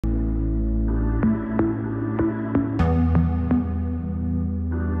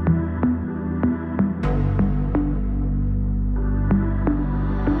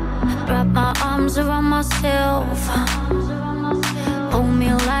arms around myself. Hold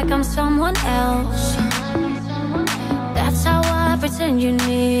me like I'm someone else. That's how I pretend you're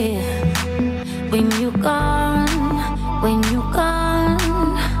near. When you're gone, when you're gone.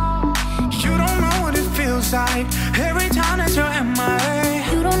 You don't know what it feels like every time that you're MIA.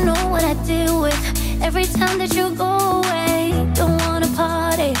 You don't know what I deal with every time that you go away. Don't wanna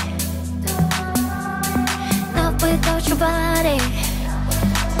party, not without your body.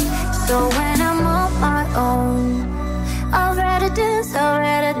 So when I'm on my own, I'd rather dance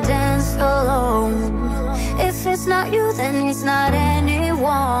alone. If it's not you, then it's not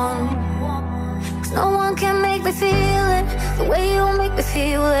anyone. 'Cause no one can make me feel it the way you make me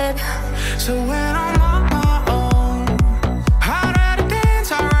feel it. So when I'm on my own, I'd rather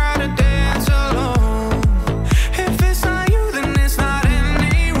dance alone. If it's not you, then it's not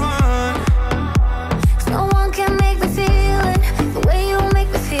anyone. 'Cause no one can make me feel it the way you make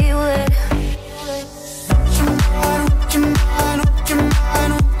me feel it.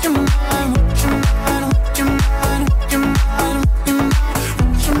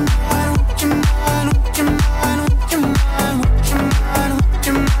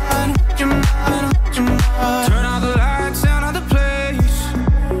 Turn out the lights, turn out the place.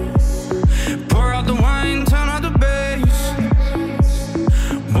 Pour out the wine, turn out the bass.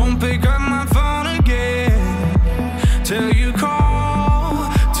 Won't pick up my phone again till you call,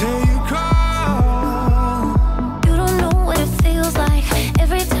 till you call. You don't know what it feels like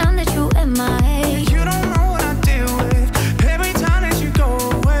every time that you MIA. You don't know what I deal with every time that you go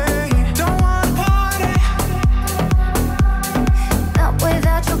away. Don't wanna party, Not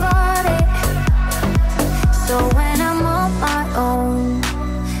without your body. So when I'm on my own,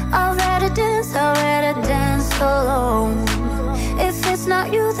 I'd rather dance alone. If it's not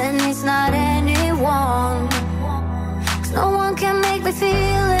you, then it's not anyone. 'Cause no one can make me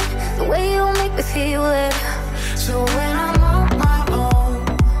feel it the way you make me feel it. so when